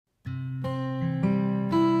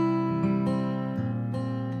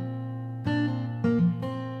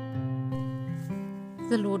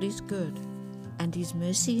The Lord is good, and His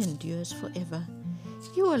mercy endures forever.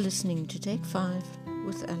 You are listening to Take 5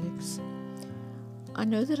 with Alex. I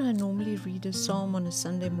know that I normally read a psalm on a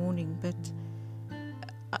Sunday morning, but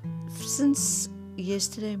since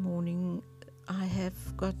yesterday morning,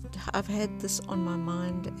 I've had this on my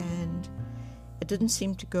mind and it didn't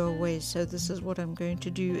seem to go away, so this is what I'm going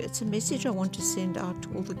to do. It's a message I want to send out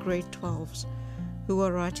to all the grade 12s who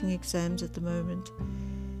are writing exams at the moment.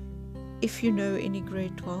 If you know any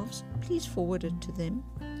grade 12s, please forward it to them.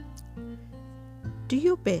 Do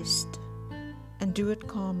your best and do it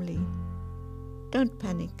calmly. Don't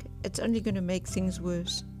panic. It's only going to make things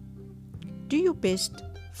worse. Do your best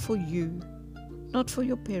for you, not for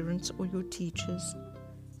your parents or your teachers.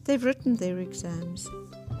 They've written their exams.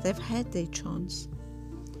 They've had their chance.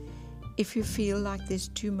 If you feel like there's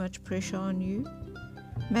too much pressure on you,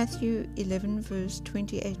 Matthew 11 verse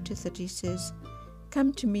 28 to 30 says,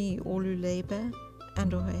 "Come to me, all who labor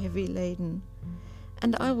and are heavy laden,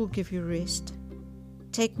 and I will give you rest.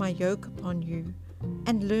 Take my yoke upon you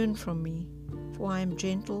and learn from me, for I am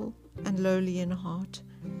gentle and lowly in heart,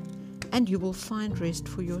 and you will find rest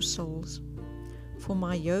for your souls. For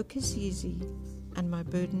my yoke is easy and my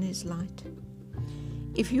burden is light."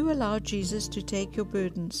 If you allow Jesus to take your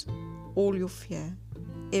burdens, all your fear,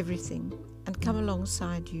 everything, and come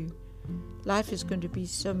alongside you, life is going to be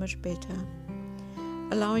so much better.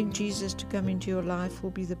 Allowing Jesus to come into your life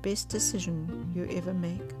will be the best decision you ever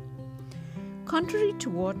make. Contrary to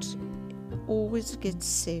what always gets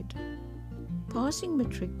said, passing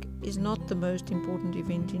matric is not the most important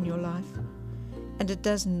event in your life, and it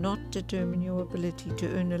does not determine your ability to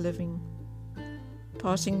earn a living.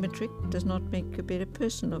 Passing matric does not make a better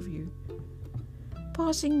person of you.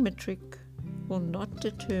 Passing matric will not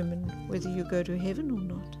determine whether you go to heaven or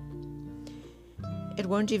not. It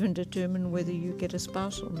won't even determine whether you get a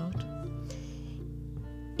spouse or not.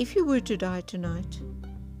 If you were to die tonight,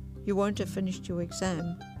 you won't have finished your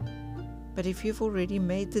exam. But if you've already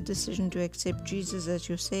made the decision to accept Jesus as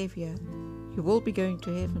your Savior, you will be going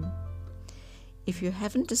to heaven. If you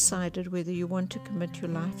haven't decided whether you want to commit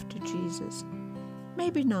your life to Jesus,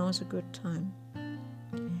 maybe now is a good time.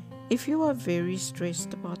 If you are very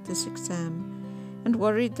stressed about this exam and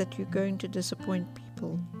worried that you're going to disappoint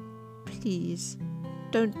people, please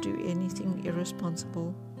don't do anything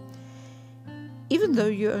irresponsible. Even though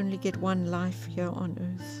you only get one life here on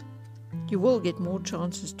earth, you will get more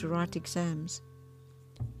chances to write exams.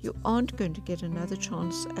 You aren't going to get another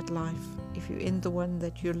chance at life if you end the one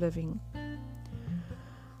that you're living.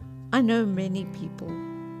 I know many people,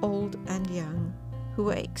 old and young, who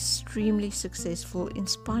are extremely successful in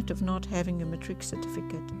spite of not having a matric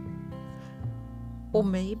certificate. Or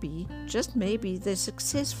maybe, just maybe, they're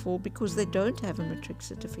successful because they don't have a matric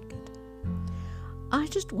certificate. I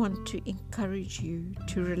just want to encourage you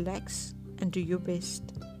to relax and do your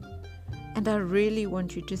best. And I really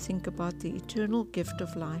want you to think about the eternal gift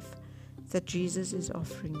of life that Jesus is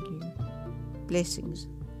offering you. Blessings.